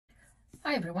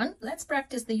Hi everyone, let's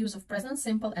practice the use of present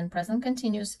simple and present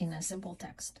continuous in a simple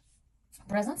text.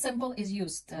 Present simple is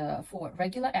used for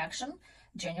regular action,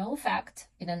 general fact,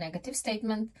 in a negative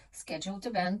statement, scheduled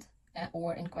event,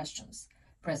 or in questions.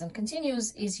 Present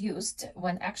continuous is used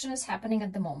when action is happening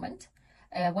at the moment,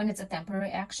 when it's a temporary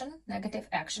action, negative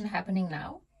action happening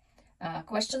now,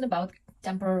 question about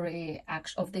temporary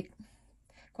action of the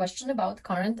question about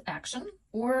current action,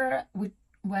 or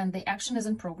when the action is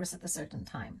in progress at a certain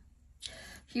time.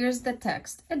 Here's the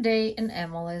text. A day in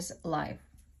Emily's life.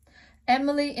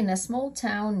 Emily in a small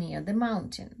town near the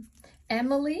mountain.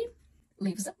 Emily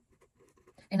lives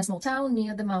in a small town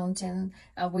near the mountain.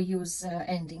 We use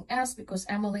ending s because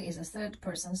Emily is a third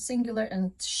person singular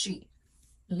and she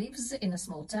lives in a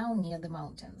small town near the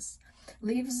mountains.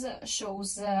 Lives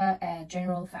shows a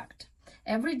general fact.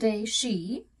 Every day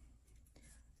she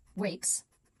wakes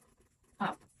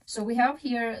up. So we have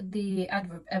here the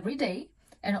adverb every day,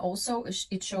 and also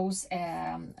it shows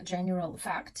a general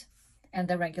fact and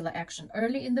the regular action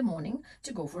early in the morning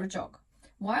to go for a jog.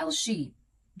 While she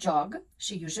jog,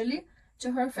 she usually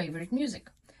to her favorite music.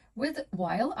 With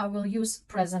while, I will use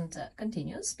present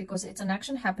continuous because it's an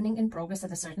action happening in progress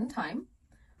at a certain time.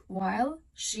 While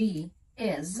she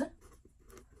is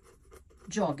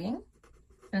jogging,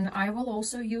 and I will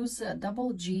also use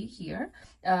double G here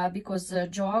because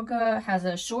jog has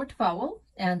a short vowel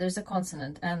and there's a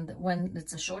consonant. And when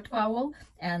it's a short vowel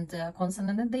and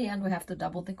consonant at the end, we have to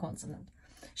double the consonant.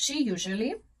 She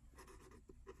usually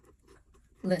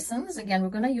listens. Again, we're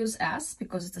going to use as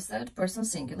because it's a third person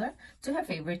singular to her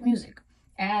favorite music.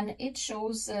 And it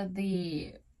shows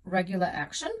the regular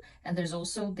action. And there's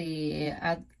also the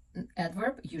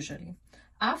adverb usually.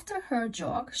 After her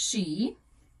jog,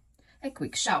 a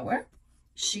quick shower.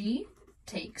 She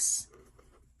takes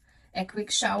a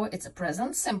quick shower. It's a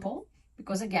present simple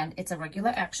because again it's a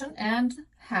regular action and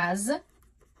has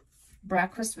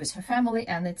breakfast with her family,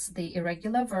 and it's the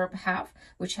irregular verb have,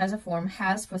 which has a form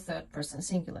has for third person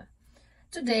singular.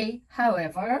 Today,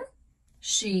 however,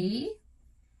 she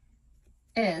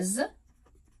is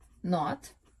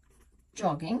not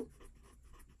jogging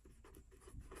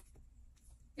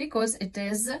because it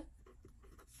is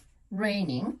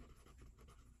raining.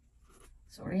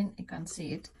 Sorry, I can't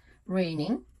see it.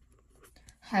 Raining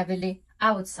heavily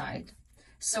outside.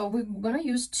 So we're going to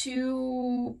use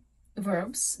two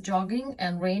verbs, jogging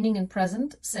and raining, in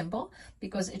present simple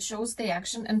because it shows the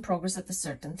action and progress at a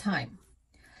certain time.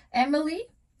 Emily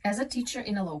as a teacher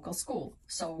in a local school.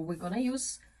 So we're going to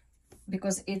use,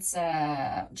 because it's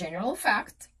a general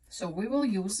fact, so we will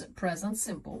use present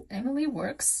simple. Emily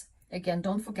works, again,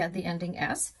 don't forget the ending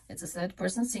s, it's a third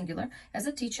person singular, as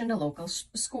a teacher in a local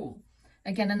school.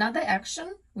 Again, another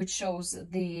action which shows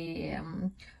the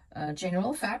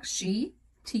general fact. She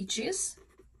teaches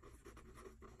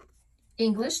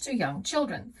English to young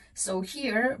children. So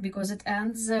here, because it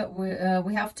ends,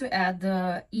 we have to add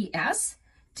es,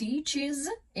 teaches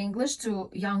English to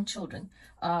young children.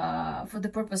 For the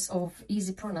purpose of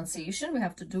easy pronunciation, we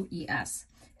have to do es.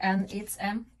 And it's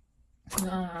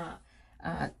a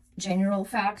general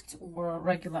fact or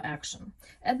regular action.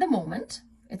 At the moment,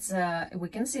 it's we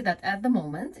can see that at the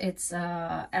moment it's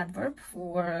adverb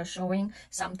for showing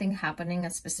something happening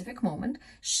at a specific moment.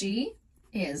 She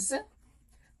is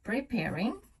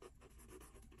preparing.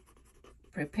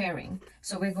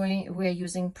 So we're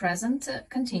using present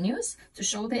continuous to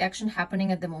show the action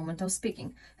happening at the moment of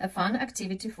speaking. A fun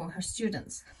activity for her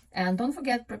students. And don't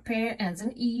forget, prepare ends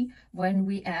in e. When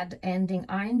we add ending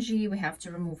ing, we have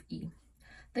to remove e.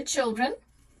 The children,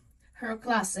 her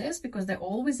classes, because they're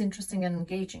always interesting and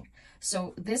engaging.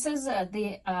 So this is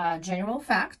the general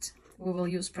fact. We will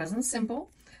use present simple.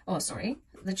 Oh, sorry.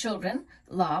 The children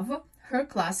love her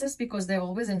classes because they're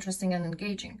always interesting and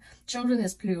engaging. Children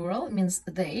is plural, it means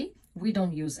they. We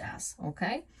don't use as,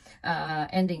 okay?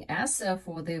 Ending as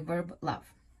for the verb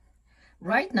love.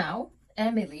 Right now,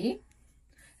 Emily,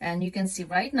 and you can see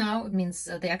right now, it means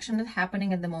the action is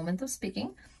happening at the moment of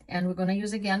speaking. And we're going to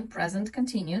use again present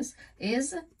continuous,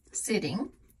 is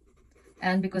sitting.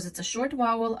 And because it's a short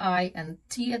vowel I and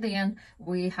T at the end,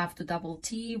 we have to double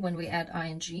T when we add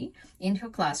ing, in her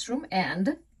classroom.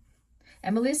 And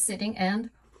Emily is sitting and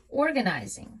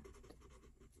organizing.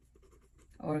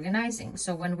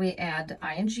 So when we add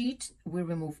ing, we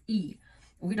remove e.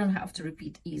 We don't have to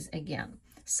repeat is again.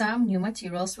 Some new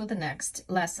materials for the next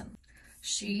lesson.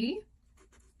 She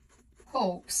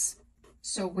hopes,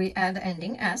 so we add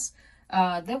ending s,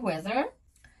 the weather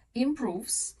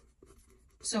improves.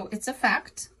 So it's a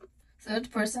fact,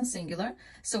 third person singular.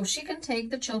 So she can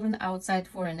take the children outside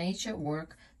for a nature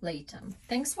walk later.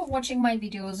 Thanks for watching my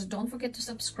videos. Don't forget to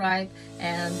subscribe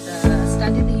and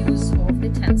study the